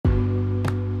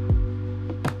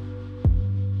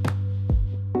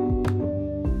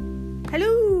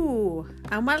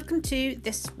and welcome to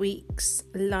this week's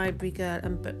Library Girl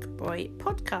and Book Boy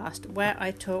podcast, where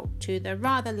I talk to the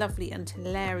rather lovely and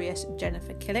hilarious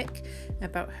Jennifer Killick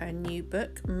about her new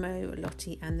book, Mo,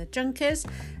 Lottie and the Junkers,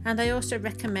 and I also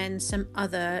recommend some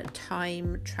other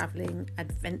time travelling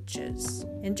adventures.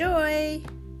 Enjoy!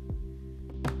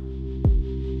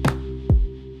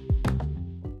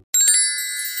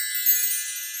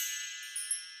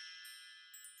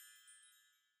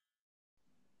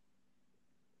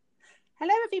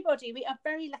 Hello everybody, we are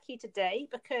very lucky today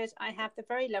because I have the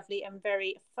very lovely and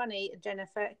very funny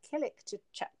Jennifer Killick to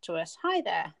chat to us. Hi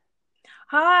there.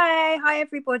 Hi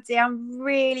everybody. I'm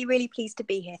really pleased to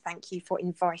be here. Thank you for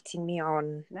inviting me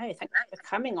on. No, thank you for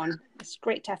coming on. It's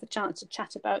great to have the chance to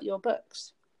chat about your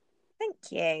books. Thank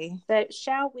you. So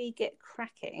shall we get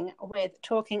cracking with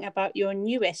talking about your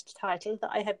newest title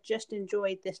that I have just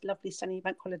enjoyed this lovely sunny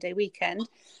bank holiday weekend,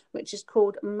 which is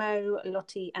called Mo,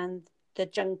 Lottie and the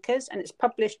Junkers, and it's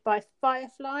published by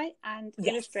Firefly and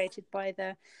illustrated by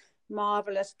the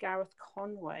marvellous Gareth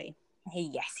Conway.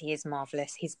 Yes, he is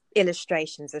marvellous. His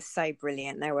illustrations are so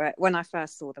brilliant. When I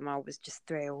first saw them, I was just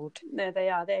thrilled. No, they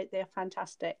are. They're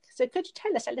fantastic. So could you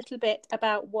tell us a little bit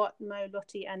about what Mo,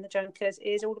 Lottie and the Junkers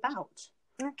is all about?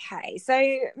 Okay, so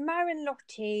Mo and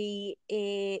Lottie,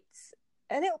 it's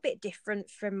a little bit different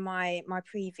from my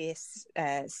previous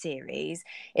series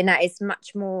in that it's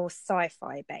much more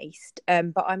sci-fi based,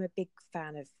 but I'm a big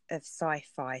fan of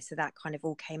sci-fi, so that kind of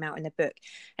all came out in the book.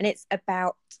 And it's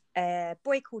about a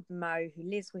boy called Mo who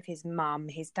lives with his mum.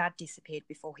 His dad disappeared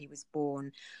before he was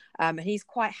born, and he's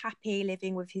quite happy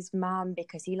living with his mum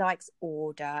because he likes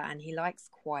order and he likes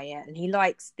quiet and he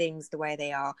likes things the way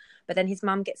they are. But then his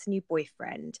mum gets a new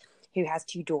boyfriend who has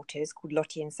two daughters called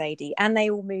Lottie and Sadie, and they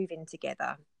all move in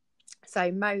together.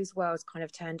 So Mo's world's kind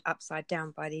of turned upside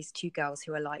down by these two girls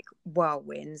who are like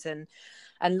whirlwinds, and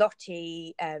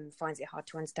Lottie finds it hard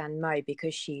to understand Mo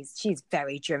because she's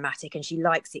very dramatic and she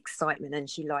likes excitement and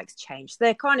she likes change. So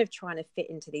they're kind of trying to fit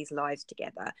into these lives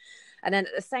together. And then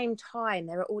at the same time,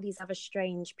 there are all these other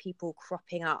strange people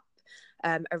cropping up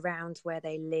around where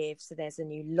they live. So there's a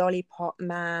new lollipop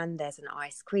man, there's an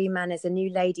ice cream man, there's a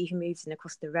new lady who moves in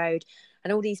across the road,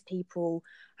 and all these people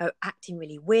are acting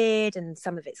really weird, and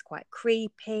some of it's quite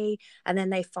creepy. And then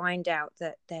they find out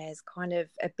that there's kind of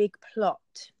a big plot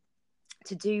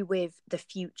to do with the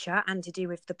future and to do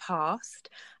with the past,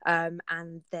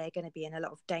 and they're going to be in a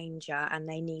lot of danger, and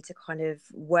they need to kind of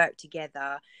work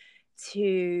together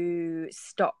to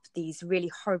stop these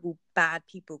really horrible bad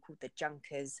people called the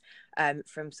Junkers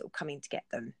from sort of coming to get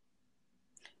them.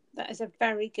 That is a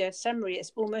very good summary.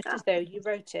 It's almost as though you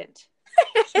wrote it.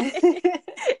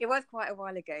 It was quite a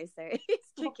while ago, so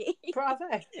it's tricky. Bravo.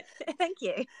 Thank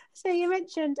you. So you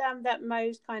mentioned that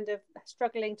Mo's kind of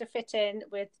struggling to fit in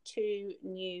with two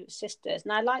new sisters,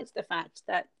 and I liked the fact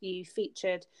that you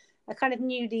featured a kind of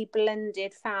newly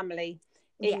blended family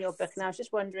in your book, and I was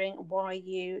just wondering why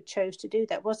you chose to do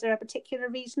that. Was there a particular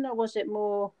reason, or was it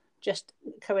more just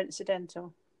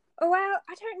coincidental? Well,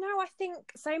 I don't know. I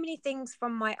think so many things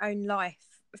from my own life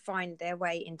find their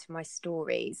way into my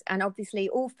stories, and obviously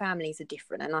all families are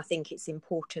different, and I think it's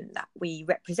important that we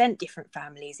represent different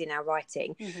families in our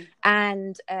writing.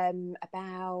 And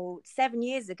about 7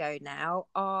 years ago now,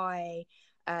 I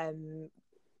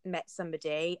met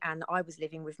somebody, and I was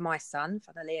living with my son,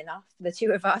 funnily enough, the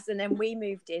two of us, and then we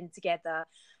moved in together,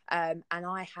 and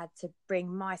I had to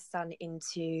bring my son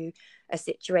into a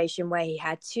situation where he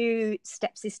had two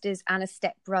stepsisters and a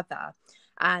stepbrother,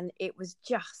 and it was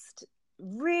just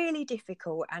really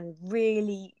difficult and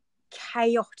really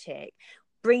chaotic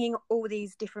bringing all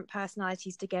these different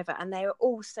personalities together, and they are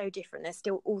all so different. They're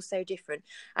still all so different,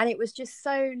 and it was just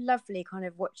so lovely kind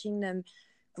of watching them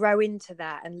grow into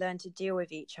that and learn to deal with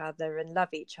each other and love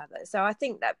each other. So I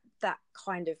think that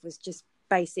kind of was just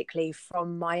basically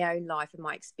from my own life and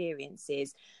my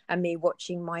experiences, and me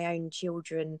watching my own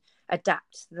children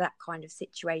adapt to that kind of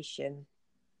situation.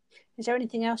 Is there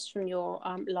anything else from your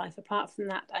life apart from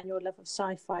that and your love of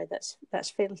sci-fi that's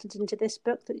filtered into this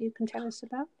book that you can tell us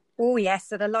about? Oh yes,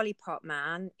 so the lollipop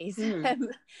man is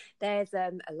there's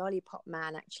a lollipop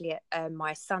man actually at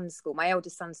my son's school. My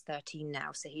eldest son's 13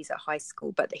 now, so he's at high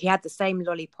school, but he had the same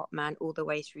lollipop man all the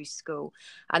way through school,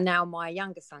 and now my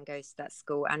younger son goes to that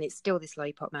school and it's still this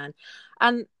lollipop man.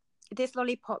 And this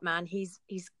lollipop man, he's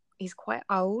quite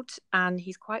old and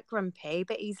he's quite grumpy,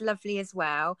 but he's lovely as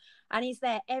well. And he's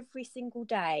there every single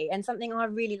day. And something I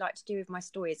really like to do with my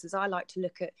stories is I like to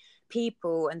look at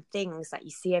people and things that you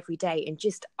see every day and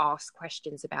just ask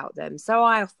questions about them. So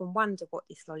I often wonder what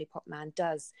this lollipop man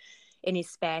does in his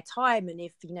spare time, and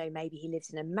if, you know, maybe he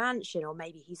lives in a mansion, or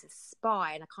maybe he's a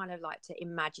spy. And I kind of like to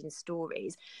imagine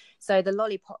stories. So the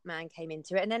Lollipop Man came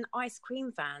into it. And then ice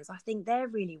cream vans, I think they're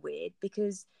really weird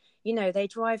because, you know, they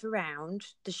drive around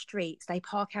the streets, they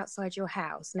park outside your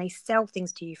house, and they sell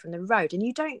things to you from the road, and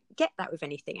you don't get that with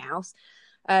anything else.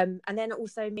 And then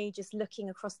also me just looking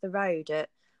across the road at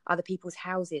other people's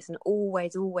houses and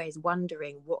always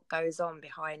wondering what goes on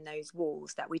behind those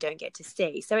walls that we don't get to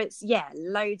see. So it's, yeah,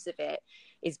 loads of it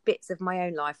is bits of my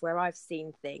own life where I've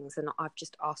seen things and I've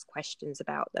just asked questions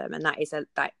about them, and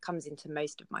that comes into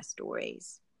most of my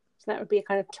stories. So that would be a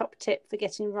kind of top tip for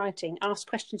getting writing. Ask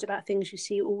questions about things you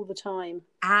see all the time.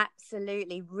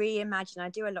 Absolutely. Reimagine. I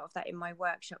do a lot of that in my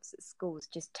workshops at schools,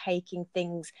 just taking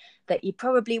things that you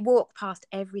probably walk past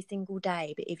every single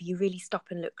day, but if you really stop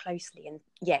and look closely and,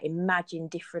 yeah, imagine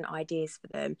different ideas for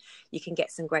them, you can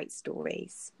get some great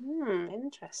stories.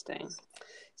 Interesting.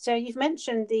 So you've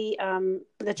mentioned the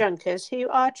Junkers, who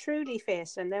are truly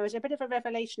fearsome. There was a bit of a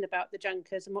revelation about the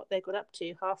Junkers and what they got up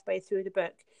to halfway through the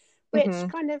book,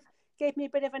 which kind of gave me a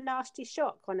bit of a nasty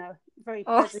shock on a very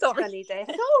pleasant sunny day. I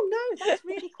thought, oh no, that's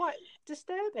really quite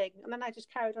disturbing. And then I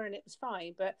just carried on and it was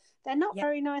fine. But they're not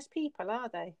very nice people, are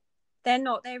they? They're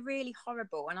not. They're really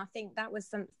horrible. And I think that was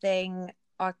something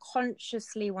I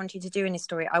consciously wanted to do in this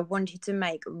story. I wanted to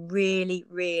make really,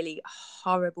 really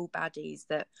horrible baddies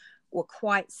that were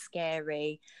quite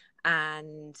scary.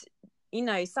 And, you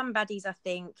know, some baddies, I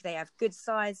think they have good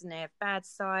sides and they have bad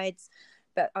sides.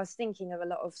 But I was thinking of a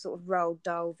lot of sort of Roald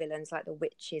Dahl villains like the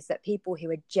witches, that people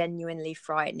who are genuinely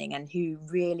frightening and who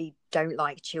really don't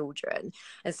like children.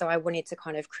 And so I wanted to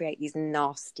kind of create these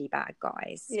nasty bad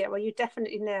guys. Yeah, well, you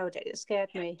definitely nailed it. It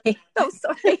scared me. Oh,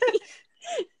 sorry.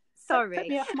 Sorry. Put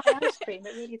me off my ice cream.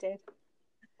 It really did.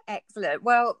 Excellent.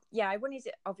 Well, yeah, I wanted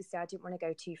to, obviously I didn't want to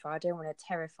go too far. I don't want to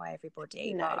terrify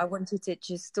everybody. No. But I wanted to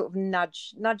just sort of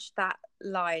nudge that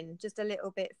line just a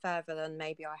little bit further than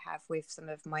maybe I have with some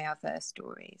of my other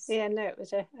stories. Yeah, no, it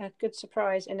was a good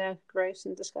surprise in a gross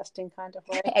and disgusting kind of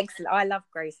way. Excellent. I love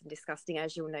gross and disgusting,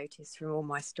 as you'll notice from all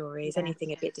my stories. Yeah.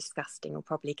 Anything a bit disgusting will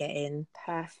probably get in.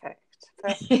 Perfect.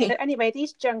 So anyway,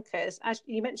 these Junkers, as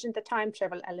you mentioned, the time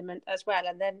travel element as well,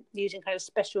 and then using kind of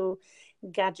special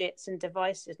gadgets and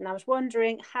devices. And I was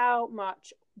wondering how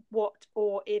much, what,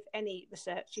 or if any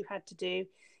research you had to do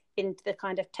into the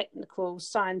kind of technical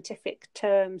scientific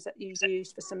terms that you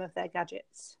use for some of their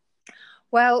gadgets.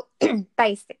 Well,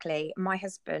 basically, my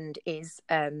husband is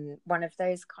one of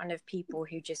those kind of people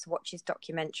who just watches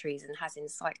documentaries and has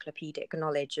encyclopedic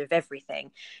knowledge of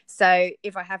everything. So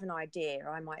if I have an idea,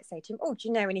 I might say to him, oh, do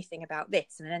you know anything about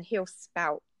this? And then he'll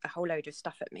spout a whole load of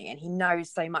stuff at me, and he knows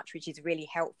so much, which is really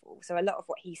helpful. So a lot of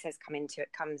what he says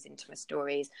comes into my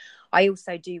stories. I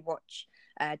also do watch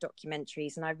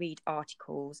documentaries and I read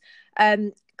articles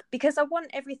because I want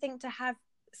everything to have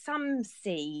some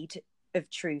seed of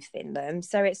truth in them.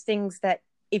 So it's things that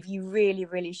if you really,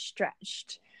 really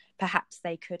stretched, perhaps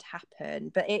they could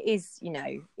happen. But it is, you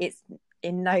know, it's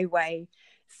in no way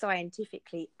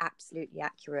scientifically absolutely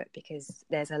accurate because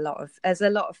there's a lot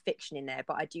of fiction in there.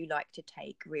 But I do like to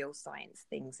take real science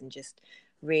things and just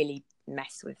really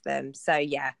mess with them. So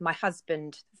yeah, my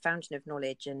husband, fountain of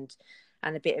knowledge, and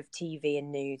a bit of TV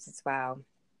and news as well.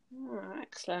 Oh,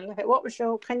 excellent. Okay. What was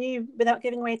can you, without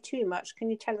giving away too much, can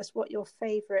you tell us what your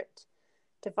favourite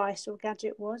device or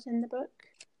gadget was in the book?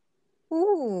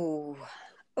 Ooh,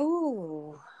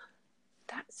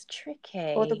 that's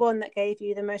tricky. Or the one that gave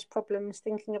you the most problems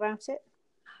thinking about it?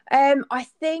 I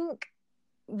think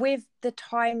with the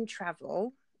time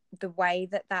travel, the way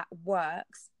that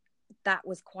works, that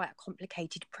was quite a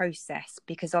complicated process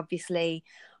because obviously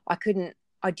I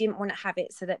didn't want to have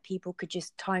it so that people could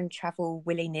just time travel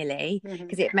willy-nilly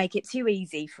because it'd make it too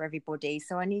easy for everybody.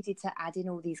 So I needed to add in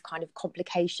all these kind of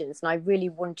complications, and I really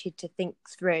wanted to think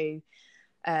through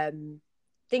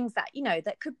things that, you know,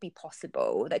 that could be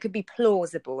possible, that could be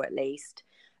plausible at least.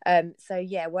 So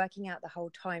yeah, working out the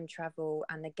whole time travel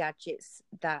and the gadgets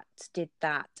that did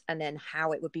that, and then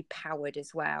how it would be powered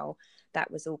as well.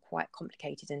 That was all quite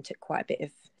complicated and took quite a bit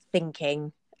of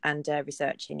thinking and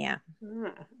researching. Yeah.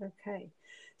 Okay.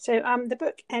 So the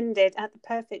book ended at the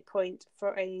perfect point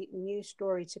for a new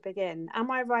story to begin.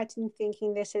 Am I right in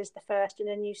thinking this is the first in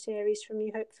a new series from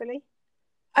you, hopefully?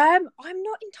 I'm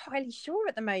not entirely sure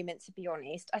at the moment, to be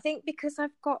honest. I think because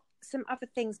I've got some other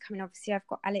things coming. Obviously, I've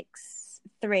got Alex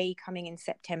 3 coming in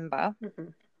September.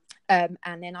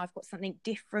 And then I've got something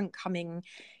different coming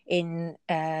in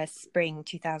spring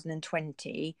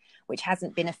 2020, which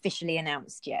hasn't been officially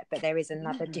announced yet, but there is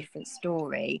another different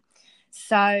story.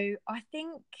 So I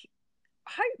think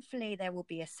hopefully there will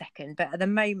be a second, but at the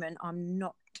moment I'm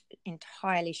not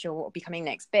entirely sure what will be coming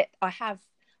next. But I have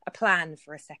a plan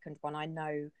for a second one. I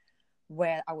know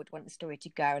where I would want the story to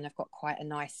go, and I've got quite a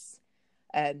nice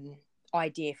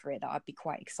idea for it that I'd be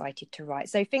quite excited to write.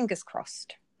 So fingers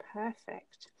crossed.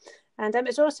 Perfect. And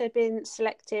it's also been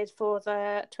selected for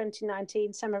the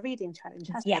 2019 Summer Reading Challenge,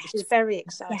 hasn't it? Which is very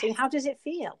exciting. Yes. How does it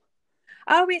feel?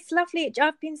 Oh, it's lovely.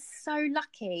 I've been so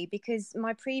lucky because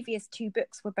my previous 2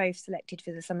 books were both selected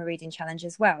for the Summer Reading Challenge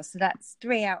as well. So that's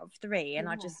 3 out of 3. And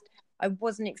I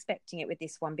wasn't expecting it with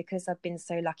this one because I've been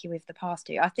so lucky with the past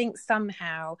 2. I think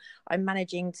somehow I'm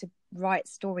managing to write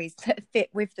stories that fit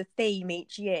with the theme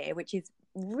each year, which is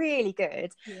really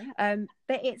good.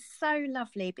 But it's so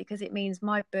lovely because it means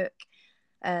my book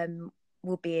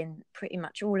will be in pretty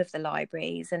much all of the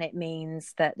libraries, and it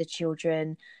means that the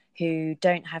children who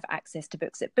don't have access to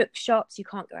books at bookshops, you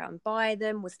can't go out and buy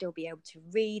them, will still be able to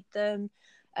read them.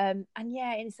 And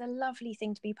yeah, it's a lovely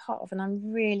thing to be part of, and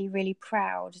I'm really, really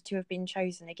proud to have been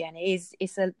chosen again. It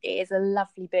is a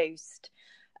lovely boost.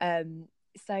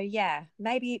 So yeah,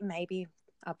 maybe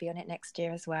I'll be on it next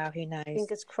year as well. Who knows?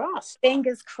 Fingers crossed.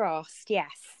 Fingers crossed.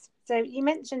 Yes. So you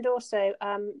mentioned also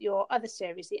your other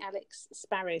series, the Alex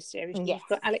Sparrow series. Yes. You've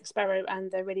got Alex Sparrow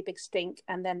and the Really Big Stink,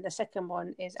 and then the second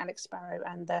one is Alex Sparrow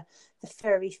and the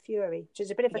Furry Fury, which is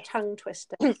a bit of a tongue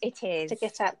twister. It is. To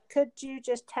get at. Could you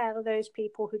just tell those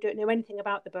people who don't know anything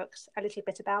about the books a little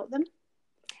bit about them?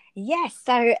 Yes,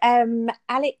 so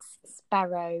Alex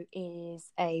Sparrow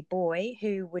is a boy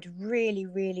who would really,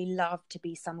 really love to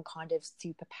be some kind of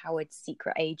superpowered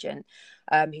secret agent.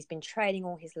 He's been training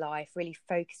all his life, really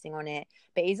focusing on it,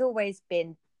 but he's always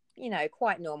been,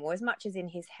 quite normal. As much as in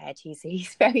his head,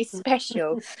 he's very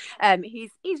special.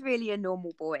 He's really a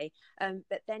normal boy,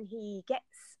 but then he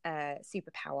gets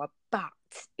superpower, but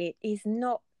it is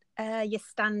not your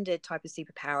standard type of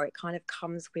superpower. It kind of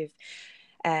comes with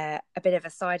a bit of a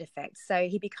side effect. So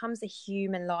he becomes a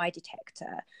human lie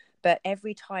detector, but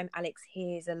every time Alex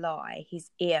hears a lie, his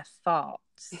ear farts.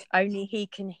 Only he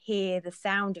can hear the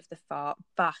sound of the fart,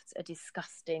 but a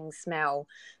disgusting smell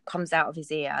comes out of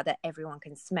his ear that everyone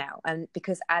can smell. And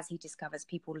because as he discovers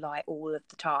people lie all of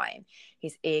the time,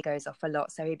 his ear goes off a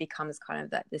lot. So he becomes kind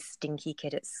of like the stinky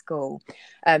kid at school.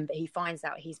 But he finds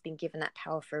out he's been given that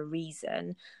power for a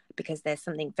reason, because there's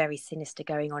something very sinister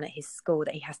going on at his school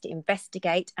that he has to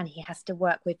investigate, and he has to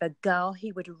work with a girl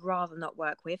he would rather not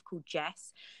work with called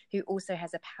Jess, who also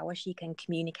has a power. She can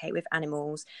communicate with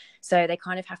animals. So they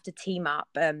kind of have to team up.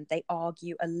 They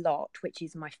argue a lot, which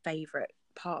is my favourite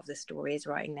part of the story, is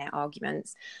writing their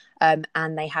arguments.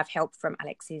 And they have help from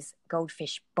Alex's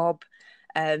goldfish Bob,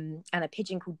 and a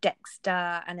pigeon called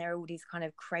Dexter, and there are all these kind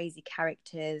of crazy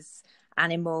characters,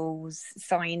 animals,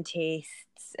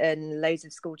 scientists, and loads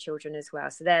of school children as well.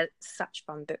 So they're such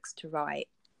fun books to write.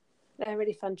 They're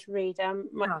really fun to read.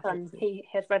 My son, he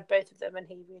has read both of them and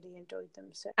he really enjoyed them.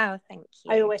 So thank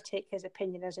you. I always take his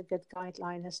opinion as a good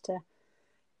guideline as to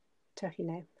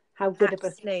how good a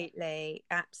book is.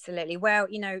 Absolutely. Well,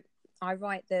 I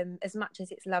write them, as much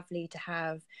as it's lovely to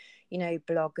have,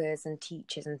 bloggers and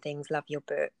teachers and things love your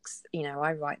books.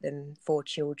 I write them for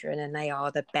children, and they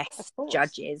are the best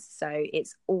judges. So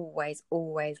it's always,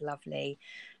 always lovely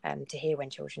to hear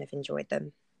when children have enjoyed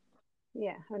them.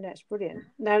 Yeah, I know, it's brilliant.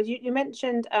 Now, you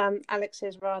mentioned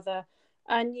Alex's rather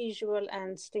unusual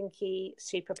and stinky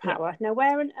superpower. Now,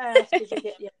 where on earth did you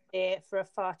get the idea for a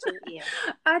farting ear?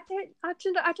 I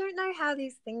don't know how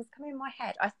these things come in my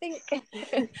head. I think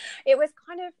it was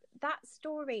kind of that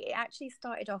story. It actually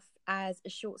started off as a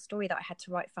short story that I had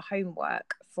to write for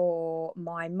homework for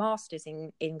my master's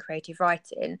in creative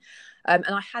writing, and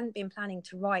I hadn't been planning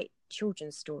to write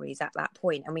children's stories at that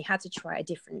point, and we had to try a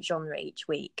different genre each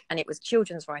week, and it was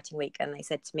children's writing week, and they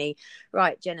said to me,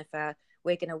 right, Jennifer,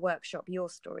 we're going to workshop your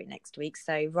story next week,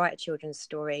 so write a children's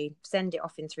story, send it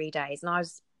off in 3 days. And I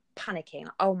was panicking,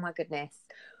 oh my goodness,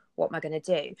 what am I going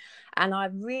to do? And I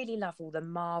really love all the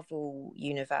Marvel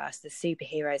universe, the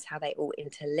superheroes, how they all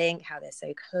interlink, how they're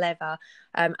so clever,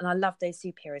 and I love those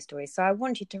superhero stories. So I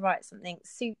wanted to write something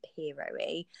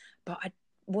superhero-y, but I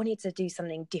wanted to do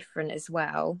something different as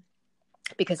well,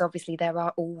 because obviously there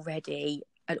are already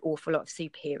an awful lot of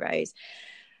superheroes.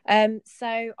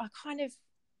 So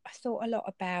I thought a lot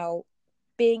about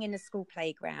being in a school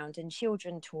playground and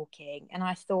children talking. And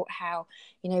I thought how,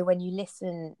 when you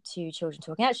listen to children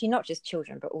talking, actually not just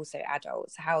children, but also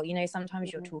adults, how,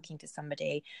 sometimes you're talking to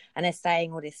somebody and they're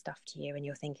saying all this stuff to you and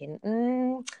you're thinking,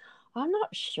 I'm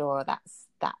not sure that's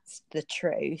the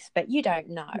truth, but you don't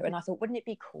know. And I thought, wouldn't it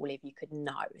be cool if you could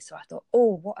know? So I thought,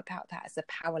 what about that as a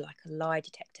power, like a lie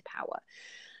detector power?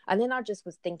 And then I just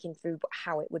was thinking through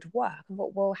how it would work. I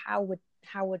thought, well,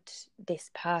 how would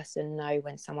this person know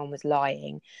when someone was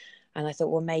lying? And I thought,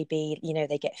 well, maybe, you know,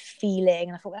 they get a feeling.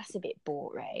 And I thought, well, that's a bit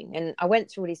boring. And I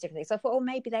went through all these different things. So I thought, well,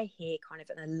 maybe they hear kind of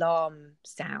an alarm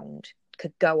sound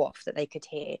could go off that they could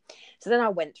hear. So then I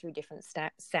went through different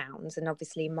sounds. And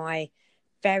obviously my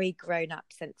very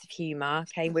grown-up sense of humour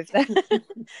came with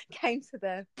came to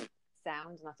the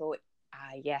sound. And I thought,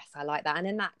 yes, I like that. And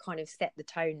then that kind of set the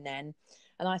tone then.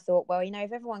 And I thought, well, you know,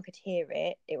 if everyone could hear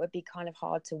it, it would be kind of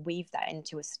hard to weave that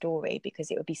into a story because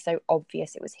it would be so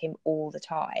obvious it was him all the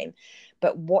time.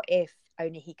 But what if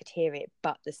only he could hear it,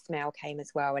 but the smell came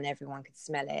as well and everyone could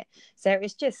smell it? So it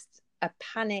was just a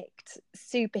panicked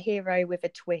superhero with a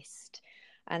twist.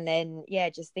 And then,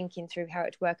 yeah, just thinking through how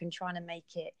it would work and trying to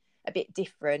make it a bit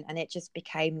different. And it just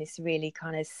became this really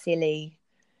kind of silly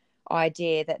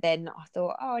idea that then I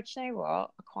thought, oh, do you know what,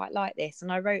 I quite like this.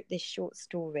 And I wrote this short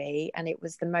story and it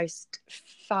was the most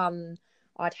fun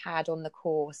I'd had on the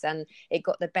course, and it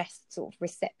got the best sort of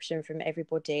reception from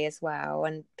everybody as well.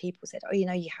 And people said, oh, you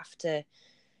know, you have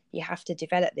to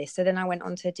develop this. So then I went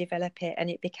on to develop it and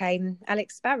it became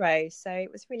Alex Sparrow. So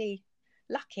it was really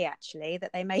lucky actually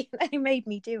that they made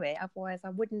me do it, otherwise I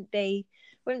wouldn't be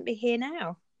here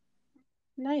now.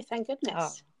 No, thank goodness.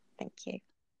 Oh, thank you.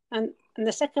 And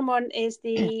the second one is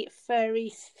the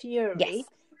Furry Fury. Yes.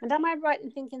 And am I right in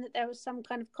thinking that there was some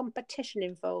kind of competition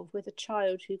involved with a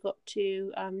child who got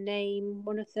to name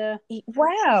one of the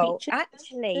creatures?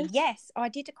 Actually, yes, I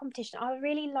did a competition. I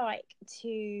really like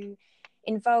to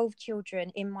involve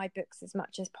children in my books as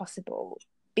much as possible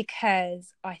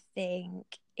because I think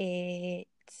it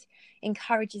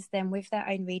encourages them with their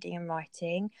own reading and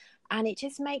writing, and it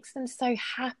just makes them so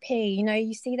happy. You know,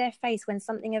 you see their face when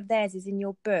something of theirs is in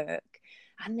your book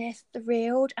and they're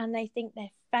thrilled and they think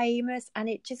they're famous, and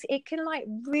it can like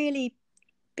really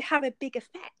have a big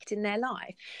effect in their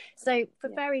life. So for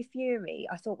Furry Fury,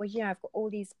 I thought, well, you know, I've got all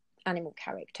these animal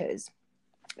characters,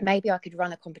 maybe I could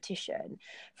run a competition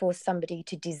for somebody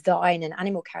to design an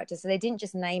animal character. So they didn't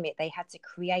just name it, they had to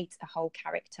create a whole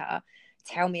character,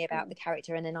 tell me about the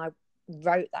character, and then I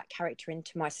wrote that character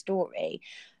into my story.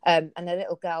 And the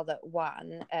little girl that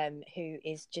won, who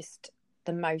is just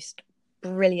the most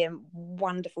brilliant,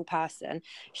 wonderful person,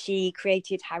 she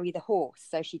created Harry the horse.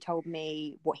 So she told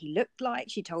me what he looked like,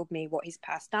 she told me what his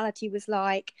personality was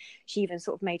like, she even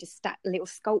sort of made a little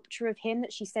sculpture of him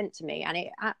that she sent to me, and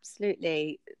it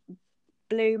absolutely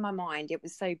blew my mind. It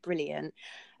was so brilliant.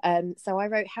 So I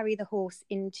wrote Harry the horse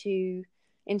into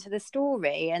the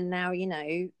story, and now, you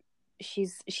know,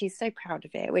 she's so proud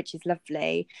of it, which is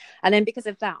lovely. And then because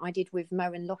of that, I did with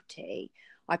Mo and Lottie,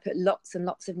 I put lots and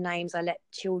lots of names. I let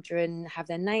children have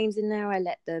their names in there. I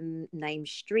let them name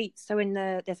streets. So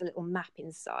there's a little map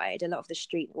inside. A lot of the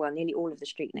nearly all of the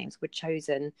street names were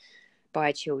chosen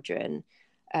by children.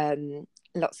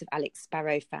 Lots of Alex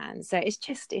Sparrow fans. So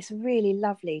it's really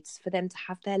lovely for them to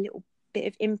have their little bit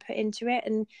of input into it,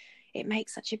 and it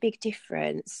makes such a big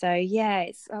difference. So yeah,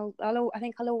 I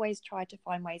think I'll always try to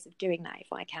find ways of doing that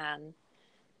if I can.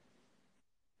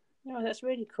 Oh, that's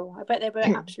really cool. I bet they were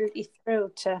absolutely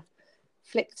thrilled to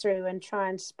flick through and try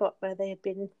and spot where they had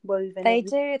been woven. They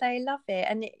do. They love it.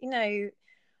 And, you know,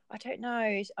 I don't know.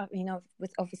 I mean,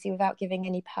 obviously, without giving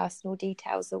any personal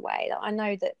details away, I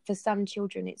know that for some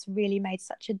children, it's really made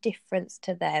such a difference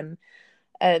to them.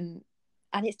 And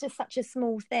it's just such a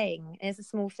small thing. It's a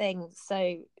small thing. So,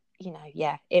 you know,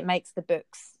 yeah, it makes the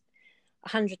books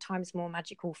 100 times more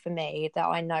magical for me that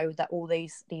I know that all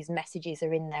these messages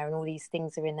are in there and all these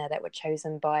things are in there that were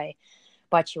chosen by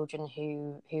children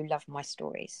who love my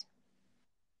stories.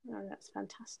 Oh, that's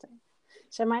fantastic.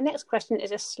 So my next question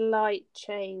is a slight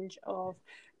change of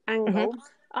angle.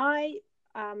 I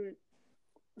am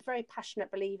a very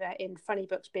passionate believer in funny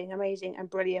books being amazing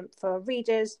and brilliant for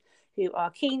readers who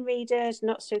are keen readers,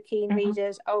 not so keen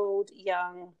readers, old,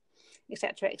 young,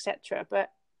 etc. But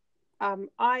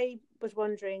I was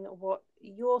wondering what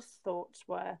your thoughts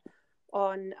were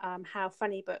on how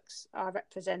funny books are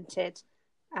represented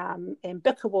in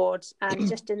book awards and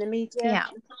just in the media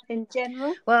in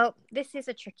general. Well, this is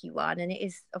a tricky one, and it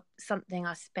is something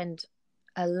I spend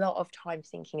a lot of time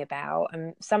thinking about,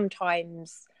 and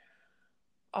sometimes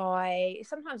I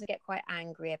get quite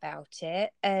angry about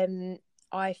it.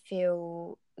 I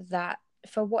feel that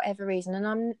for whatever reason,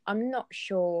 and I'm not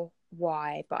sure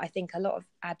why, but I think a lot of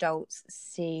adults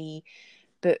see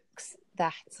books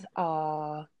that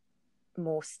are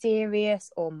more serious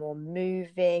or more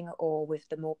moving or with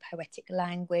the more poetic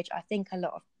language. I think a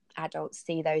lot of adults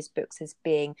see those books as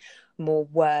being more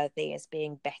worthy, as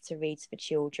being better reads for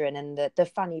children, and the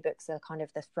funny books are kind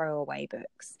of the throwaway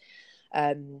books.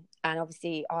 And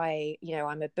obviously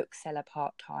I'm a bookseller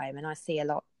part-time, and I see a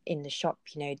lot in the shop,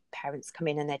 parents come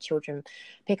in and their children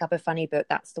pick up a funny book,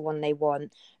 that's the one they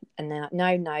want, and they're like,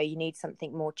 no, you need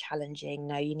something more challenging,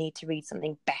 no, you need to read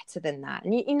something better than that.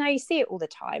 And you see it all the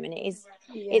time, and it's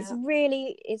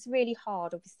really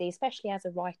hard, obviously, especially as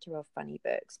a writer of funny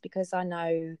books, because I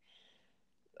know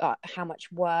how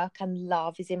much work and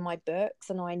love is in my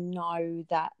books, and I know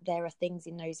that there are things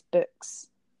in those books,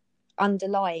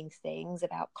 underlying things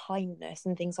about kindness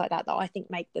and things like that I think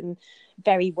make them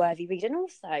very worthy read. And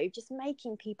also just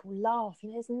making people laugh,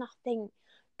 there's nothing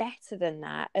better than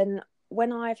that. And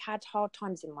when I've had hard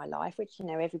times in my life, which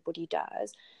everybody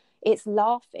does, it's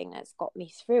laughing that's got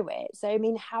me through it. So I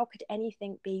mean, how could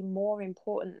anything be more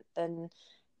important than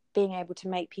being able to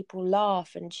make people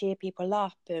laugh and cheer people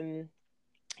up, and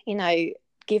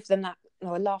give them that.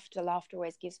 Laughter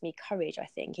always gives me courage. I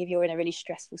think if you're in a really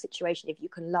stressful situation, if you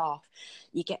can laugh,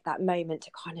 you get that moment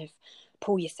to kind of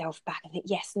pull yourself back and think,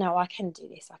 yes, no, I can do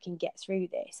this, I can get through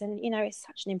this. And it's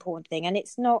such an important thing, and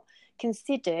it's not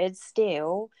considered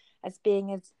still as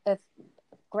being of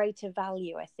greater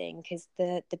value, I think, as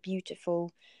the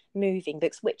beautiful moving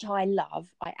books, which I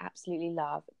absolutely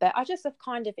love. But I just have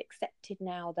kind of accepted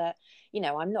now that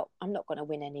I'm not going to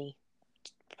win any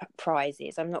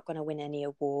prizes, I'm not going to win any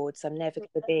awards, I'm never going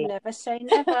to be, never say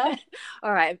never.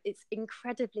 all right, it's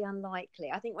incredibly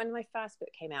unlikely. I think when my first book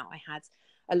came out, I had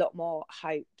a lot more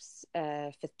hopes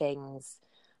for things,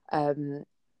 and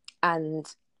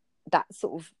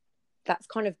that's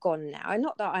kind of gone now. And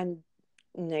not that I'm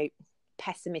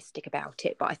pessimistic about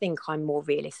it, but I think I'm more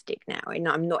realistic now, and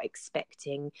I'm not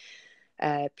expecting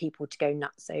people to go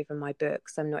nuts over my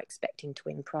books. I'm not expecting to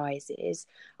win prizes.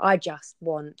 I just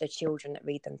want the children that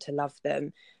read them to love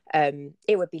them.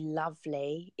 It would be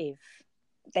lovely if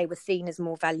they were seen as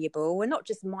more valuable, and not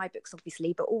just my books,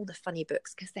 obviously, but all the funny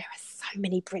books, because there are so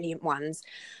many brilliant ones.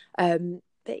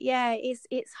 But yeah,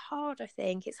 it's hard. I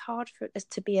think it's hard for us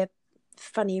to be a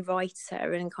funny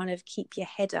writer and kind of keep your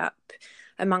head up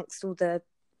amongst all the,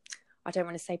 I don't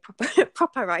want to say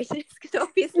proper writers, because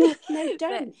obviously no,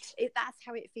 don't. That's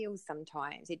how it feels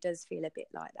sometimes. It does feel a bit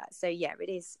like that. So yeah,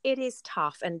 it is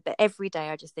tough. But every day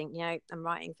I just think, I'm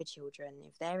writing for children.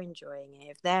 If they're enjoying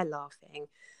it, if they're laughing,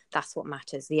 that's what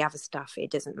matters. The other stuff, it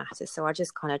doesn't matter. So I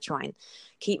just kind of try and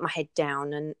keep my head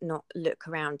down and not look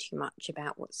around too much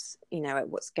about what's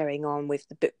going on with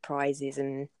the book prizes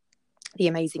and the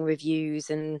amazing reviews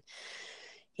and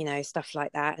stuff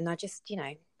like that. And I just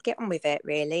get on with it,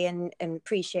 really, and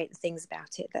appreciate the things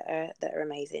about it that are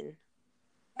amazing.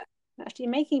 Actually,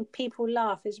 making people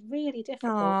laugh is really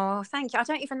difficult. Oh, thank you. I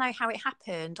don't even know how it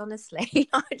happened, honestly.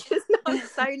 I'm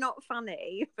so not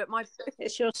funny, but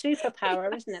it's your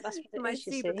superpower, isn't it? That's what my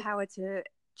superpower to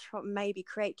maybe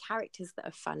create characters that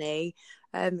are funny,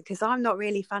 because I'm not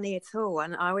really funny at all,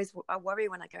 and I worry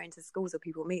when I go into schools or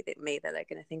people meet me that they're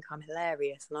going to think I'm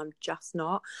hilarious, and I'm just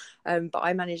not. But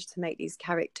I managed to make these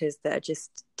characters that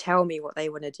just tell me what they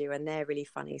want to do, and they're really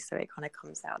funny, so it kind of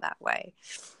comes out that way.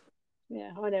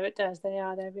 Yeah, I know it does. They're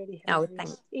really hilarious. Oh,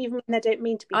 thanks. Even when they don't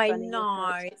mean to be funny. I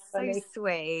know, it's funny. So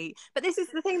sweet. But this is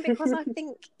the thing, because I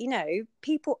think,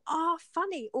 people are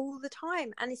funny all the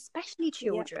time, and especially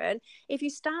children. Yep. If you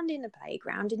stand in the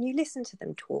playground and you listen to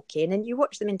them talking and you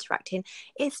watch them interacting,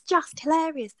 it's just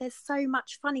hilarious. There's so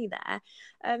much funny there.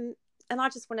 And I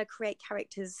just want to create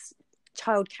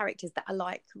child characters that are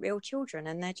like real children,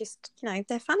 and they're just,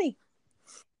 they're funny.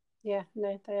 Yeah,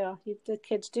 no, they are. The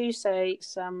kids do say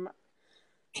some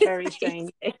very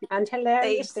strange and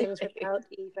hilarious things without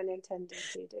even intending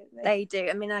to, don't they? They do.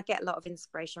 I mean, I get a lot of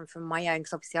inspiration from my own,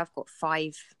 because obviously I've got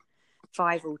five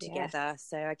altogether,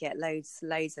 so I get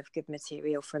loads of good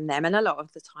material from them, and a lot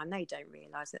of the time they don't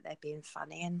realise that they're being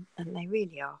funny, and they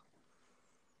really are.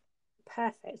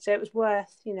 Perfect. So it was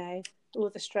worth, all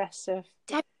the stress of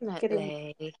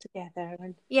definitely getting together.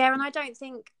 And I don't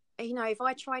think, if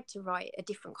I tried to write a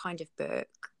different kind of book,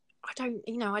 I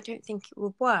don't think it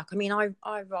would work. I mean, I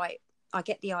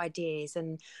get the ideas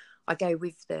and I go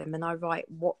with them, and I write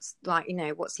what's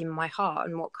what's in my heart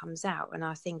and what comes out. And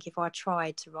I think if I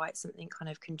tried to write something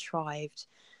kind of contrived,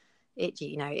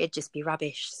 it'd just be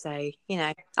rubbish. So,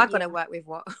 I've got to work with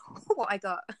what I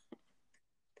got.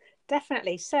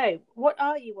 Definitely. So what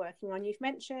are you working on? You've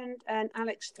mentioned an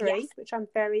Alex 3, yes, which I'm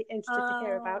very interested to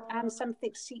hear about, and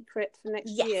something secret for next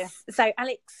year. So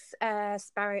Alex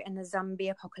Sparrow and the Zombie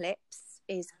Apocalypse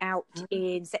is out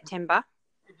in September.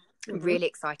 I'm really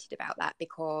excited about that,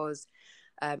 because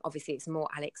obviously it's more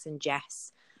Alex and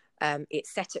Jess.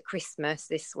 It's set at Christmas,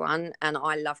 this one, and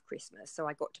I love Christmas, so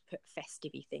I got to put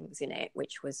festive-y things in it,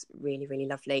 which was really, really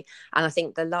lovely. And I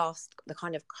think the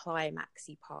kind of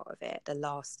climaxy part of it, the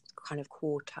last kind of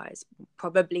quarter, is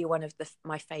probably one of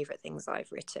my favourite things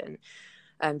I've written,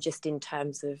 just in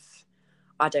terms of,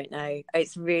 I don't know,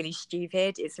 it's really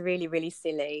stupid, it's really, really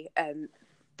silly,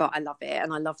 but I love it,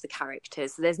 and I love the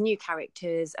characters. So there's new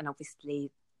characters, and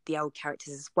obviously the old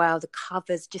characters as well. The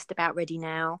cover's just about ready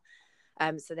now.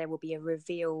 So there will be a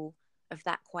reveal of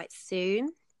that quite soon.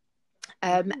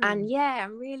 And yeah,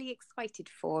 I'm really excited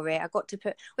for it. I got to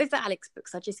put, with the Alex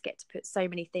books, I just get to put so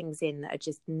many things in that are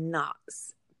just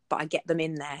nuts, but I get them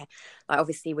in there. Like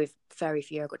obviously with Furry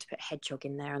Few, I got to put Hedgehog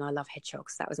in there, and I love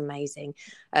hedgehogs. That was amazing.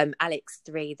 Alex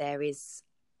 3, there is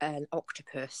an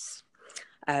octopus.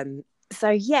 So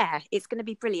yeah, it's going to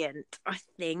be brilliant, I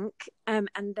think. And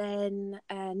then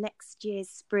next year's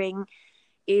spring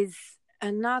is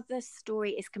another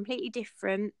story. Is completely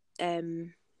different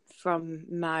from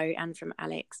Mo and from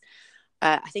Alex.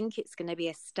 I think it's going to be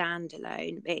a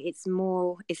standalone. It's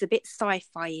a bit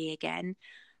sci-fi again.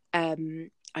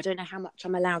 I don't know how much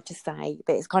I'm allowed to say,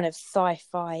 but it's kind of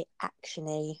sci-fi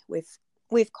actiony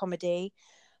with comedy.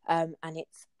 And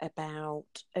it's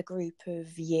about a group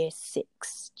of year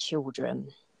 6 children.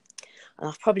 And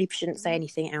I probably shouldn't say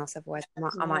anything else, otherwise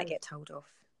I might get told off.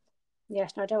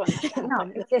 Yes, no, I don't want that to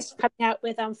happen. Is this coming out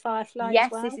with Firefly yes,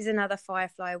 as well? This is another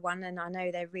Firefly one, and I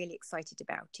know they're really excited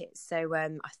about it. So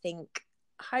I think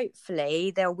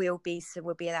hopefully we'll be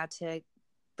allowed to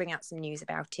bring out some news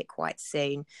about it quite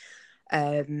soon.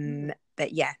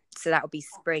 But yeah, so that will be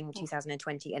spring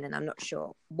 2020, and then I'm not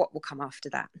sure what will come after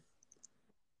that.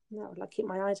 No, I'll keep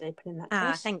my eyes open in that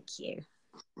case. Thank you.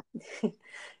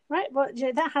 Right, well,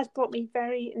 that has brought me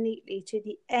very neatly to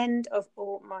the end of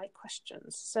all my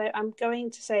questions. So I'm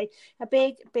going to say a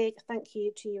big, big thank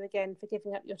you to you again for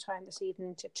giving up your time this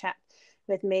evening to chat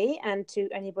with me, and to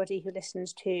anybody who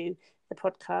listens to the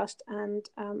podcast. And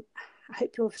I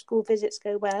hope your school visits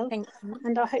go well. Thank you.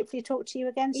 And I'll hopefully talk to you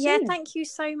again soon. Yeah, thank you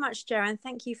so much, Jo, and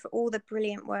thank you for all the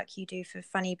brilliant work you do for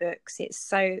Funny Books. It's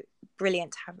so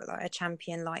brilliant to have a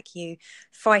champion like you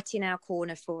fighting our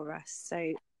corner for us.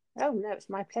 So. Oh no, it's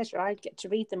my pleasure. I get to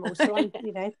read them all, so I'm,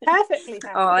 perfectly happy.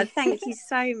 Oh, thank you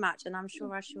so much, and I'm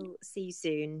sure I shall see you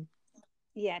soon.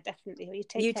 Yeah, definitely. Well, you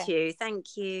take care. You too.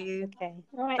 Thank you. Okay.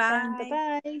 All right.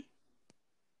 Bye. Bye.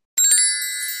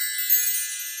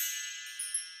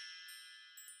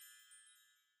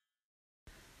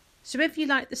 So if you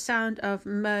like the sound of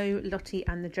Mo, Lottie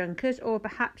and the Junkers, or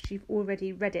perhaps you've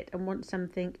already read it and want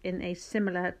something in a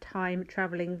similar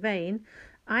time-travelling vein,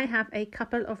 I have a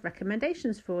couple of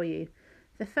recommendations for you.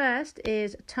 The first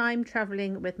is Time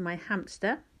Travelling with My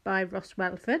Hamster by Ross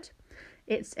Welford.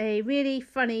 It's a really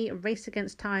funny race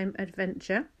against time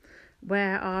adventure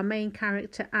where our main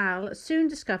character Al soon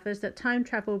discovers that time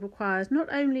travel requires not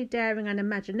only daring and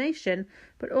imagination,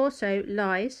 but also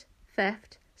lies,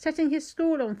 theft, setting his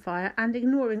school on fire and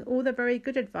ignoring all the very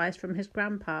good advice from his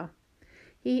grandpa.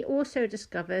 He also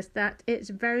discovers that it's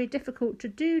very difficult to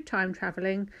do time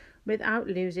travelling without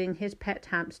losing his pet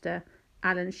hamster,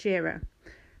 Alan Shearer.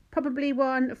 Probably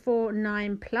one for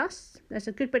 9+. There's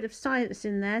a good bit of science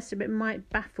in there, so it might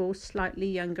baffle slightly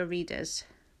younger readers.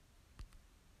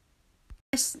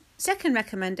 My second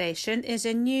recommendation is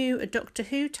a new Doctor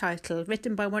Who title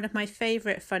written by one of my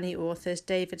favourite funny authors,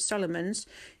 David Solomons,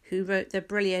 who wrote the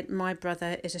brilliant My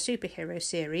Brother is a Superhero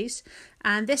series.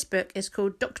 And this book is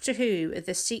called Doctor Who,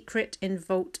 The Secret in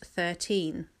Vault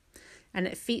 13. And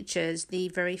it features the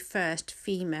very first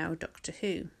female Doctor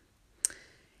Who.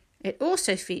 It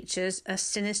also features a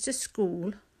sinister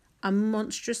school, a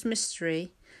monstrous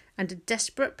mystery, and a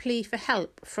desperate plea for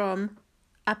help from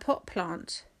a pot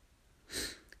plant.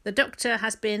 The Doctor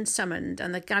has been summoned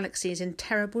and the galaxy is in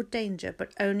terrible danger,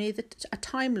 but only a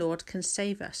Time Lord can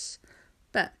save us.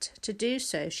 But to do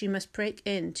so, she must break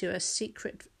into a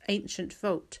secret ancient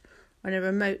vault on a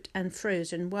remote and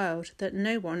frozen world that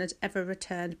no one has ever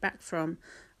returned back from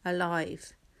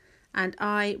alive. And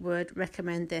I would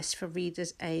recommend this for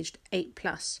readers aged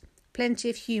 8+. Plenty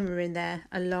of humour in there,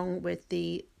 along with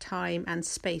the time and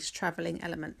space travelling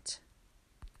element.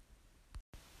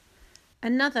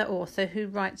 Another author who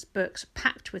writes books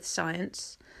packed with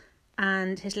science,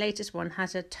 and his latest one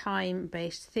has a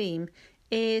time-based theme,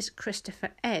 is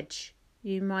Christopher Edge.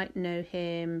 You might know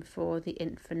him for The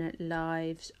Infinite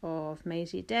Lives of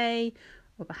Maisie Day,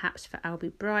 or perhaps for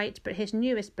Albie Bright, but his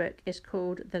newest book is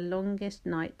called The Longest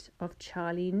Night of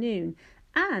Charlie Noon.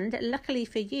 And luckily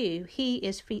for you, he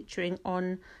is featuring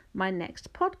on my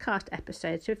next podcast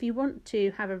episode. So if you want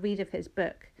to have a read of his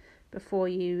book, before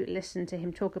you listen to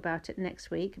him talk about it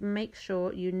next week, make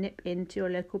sure you nip into your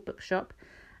local bookshop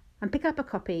and pick up a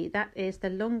copy. That is The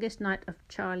Longest Night of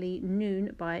Charlie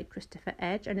Noon by Christopher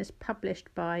Edge, and it's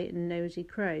published by Nosy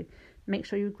Crow. Make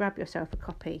sure you grab yourself a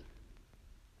copy.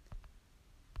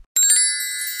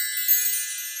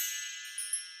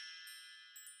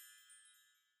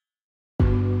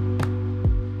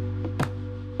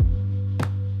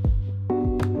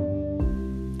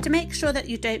 To make sure that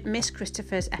you don't miss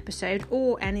Christopher's episode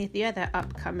or any of the other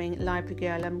upcoming Library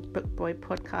Girl and Book Boy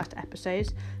podcast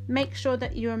episodes, make sure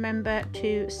that you remember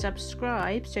to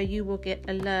subscribe so you will get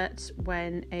alerts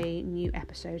when a new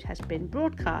episode has been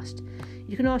broadcast.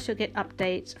 You can also get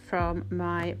updates from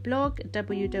my blog,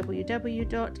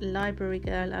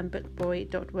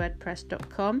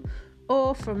 www.librarygirlandbookboy.wordpress.com,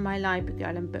 or from my Library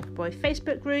Girl and Book Boy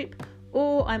Facebook group,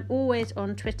 or I'm always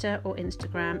on Twitter or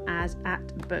Instagram as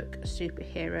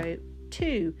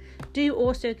 @BookSuperhero2. Do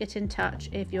also get in touch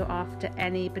if you're after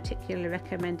any particular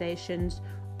recommendations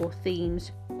or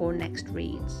themes or next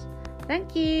reads.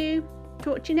 Thank you.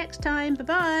 Talk to you next time.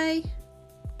 Bye-bye.